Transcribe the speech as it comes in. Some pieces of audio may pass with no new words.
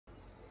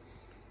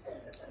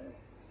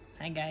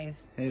Hi guys.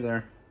 Hey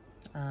there.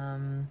 It's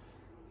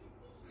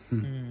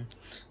been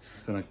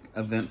an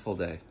eventful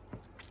day.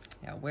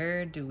 Yeah,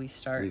 where do we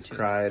start We've to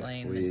cried,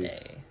 explain the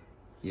day?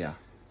 Yeah,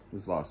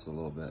 we've lost a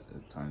little bit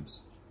at times.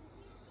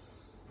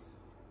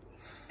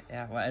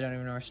 Yeah, well, I don't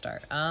even know where to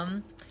start.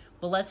 Well,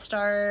 let's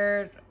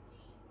start.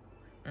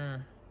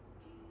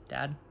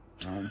 Dad?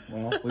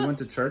 Well, we went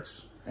to church,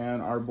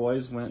 and our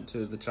boys went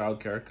to the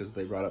childcare because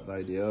they brought up the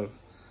idea of,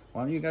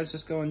 why don't you guys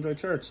just go enjoy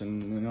church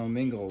and,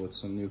 mingle with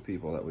some new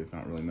people that we've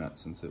not really met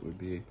since it would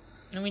be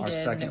And we our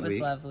did, second and it was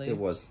week. lovely. It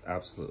was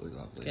absolutely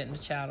lovely. Getting to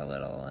chat a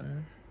little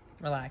and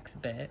relax a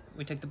bit.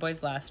 We took the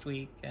boys last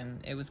week, and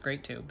it was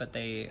great too, but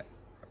they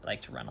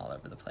like to run all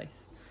over the place.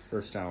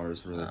 First hour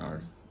is really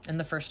hard. And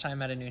the first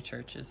time at a new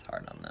church is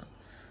hard on them.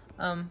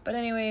 But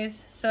anyways,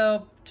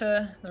 so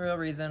to the real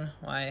reason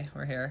why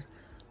we're here.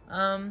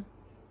 Yeah,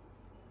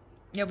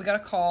 we got a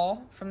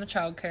call from the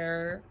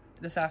childcare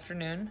this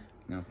afternoon.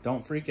 No,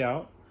 don't freak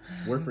out.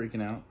 We're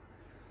freaking out.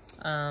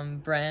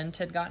 Brent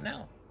had gotten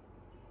out.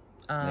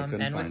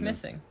 And was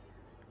missing.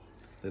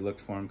 They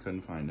looked for him,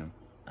 couldn't find him.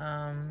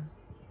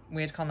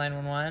 We had to call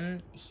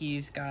 911.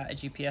 He's got a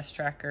GPS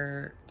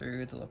tracker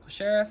through the local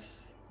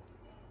sheriffs.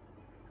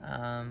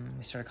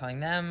 We started calling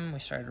them. We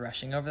started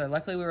rushing over there.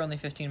 Luckily, we were only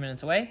 15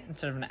 minutes away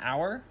instead of an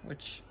hour,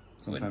 which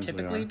Sometimes would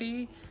typically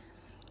be.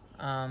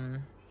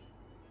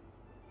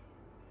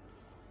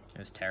 It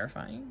was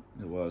terrifying.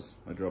 It was.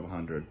 I drove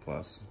 100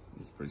 plus. It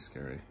was pretty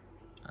scary.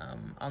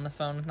 On the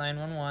phone with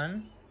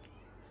 911.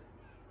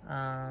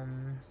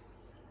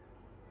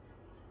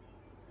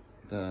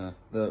 The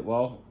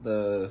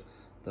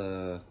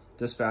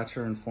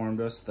dispatcher informed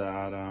us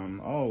that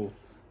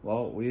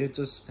we had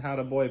just had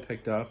a boy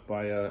picked up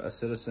by a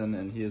citizen,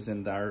 and he is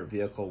in their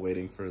vehicle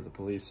waiting for the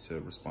police to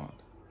respond.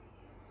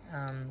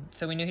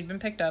 So we knew he'd been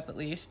picked up at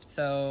least,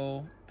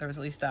 so there was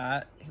at least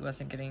that. He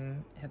wasn't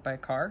getting hit by a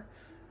car,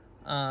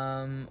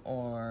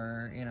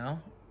 or,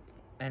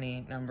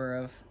 any number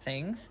of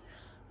things.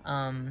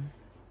 But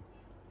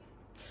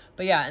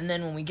yeah, and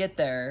then when we get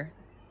there,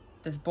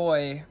 this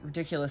boy,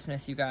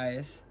 ridiculousness, you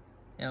guys,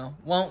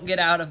 won't get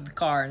out of the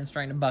car and is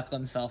trying to buckle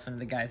himself into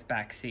the guy's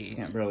back seat.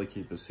 Can't barely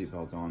keep his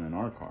seatbelt on in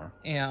our car.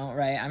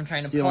 Right? I'm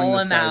trying to Stealing pull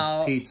this him guy's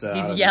out. pizza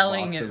He's out of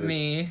yelling at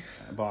me.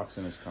 A box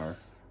in his car.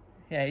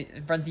 Yeah,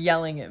 Brent's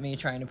yelling at me,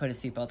 trying to put his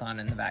seatbelt on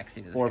in the backseat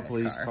of this Four guy's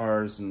police car.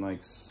 cars and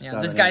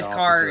this guy's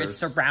car is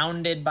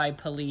surrounded by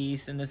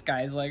police, and this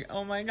guy's like,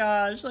 "Oh my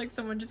gosh! Like,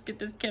 someone just get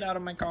this kid out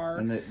of my car."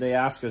 And they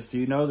ask us, "Do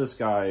you know this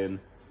guy?"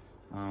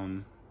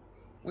 And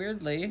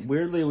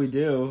weirdly, we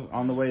do.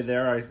 On the way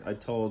there, I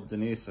told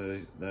Denise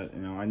that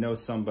I know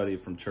somebody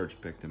from church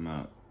picked him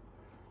up.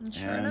 And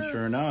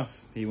sure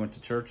enough, he went to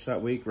church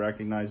that week,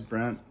 recognized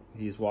Brent.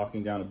 He's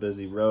walking down a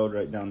busy road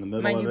right down the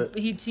middle of it.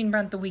 He'd seen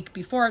Brent the week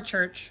before at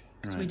church,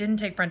 because right. we didn't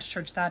take Brent to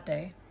church that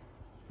day.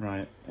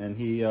 Right, and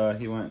he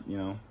went,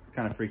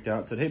 kind of freaked out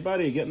and said, "Hey,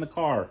 buddy, get in the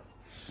car."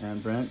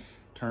 And Brent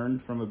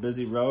turned from a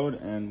busy road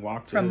and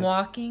walked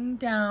walking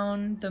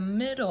down the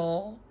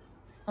middle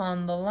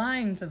on the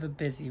lines of a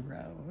busy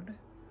road,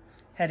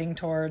 heading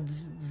towards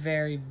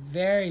very,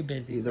 very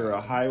busy Either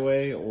roads. A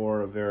highway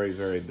or a very,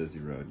 very busy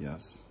road,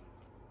 yes.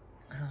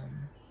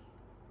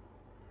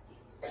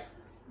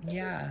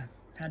 Yeah,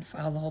 had to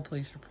file the whole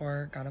police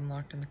report, got him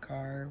locked in the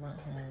car, went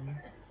home.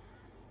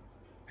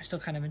 I'm still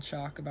kind of in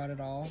shock about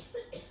it all.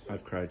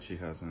 I've cried, she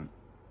hasn't.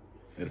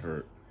 It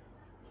hurt.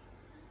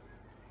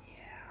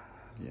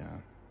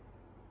 Yeah.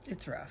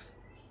 It's rough.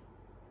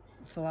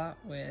 It's a lot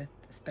with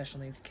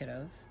special needs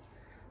kiddos.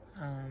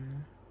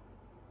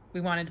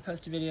 We wanted to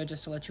post a video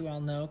just to let you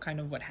all know kind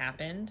of what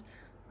happened.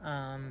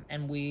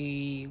 And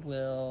we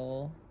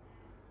will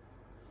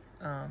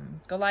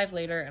go live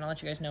later, and I'll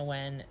let you guys know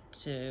when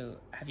to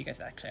have you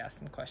guys actually ask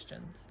some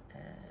questions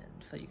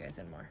and fill you guys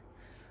in more.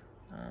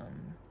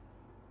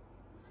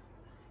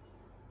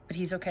 But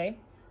he's okay.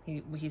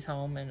 He's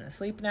home and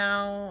asleep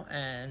now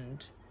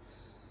and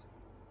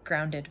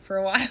grounded for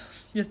a while.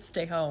 He has to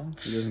stay home.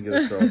 He doesn't get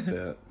a throw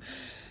fit.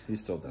 He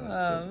still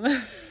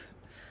does.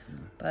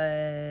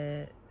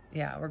 But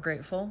yeah, we're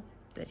grateful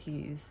that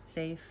he's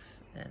safe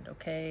and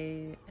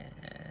okay,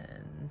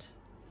 and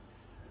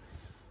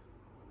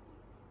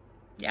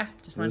yeah,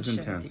 just wanted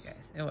to share with you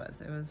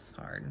guys. It was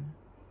hard.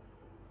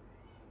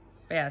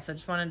 But yeah, so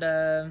just wanted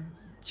to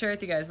share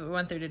with you guys what we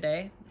went through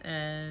today.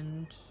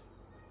 And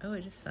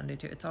it is Sunday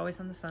too. It's always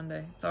on the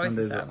Sunday. It's always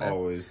Sundays the Sabbath. are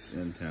always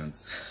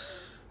intense.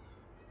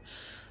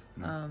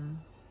 But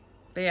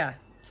yeah,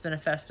 it's been a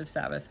festive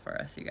Sabbath for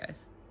us, you guys.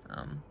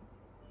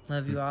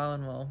 Love you all,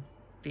 and we'll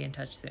be in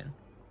touch soon.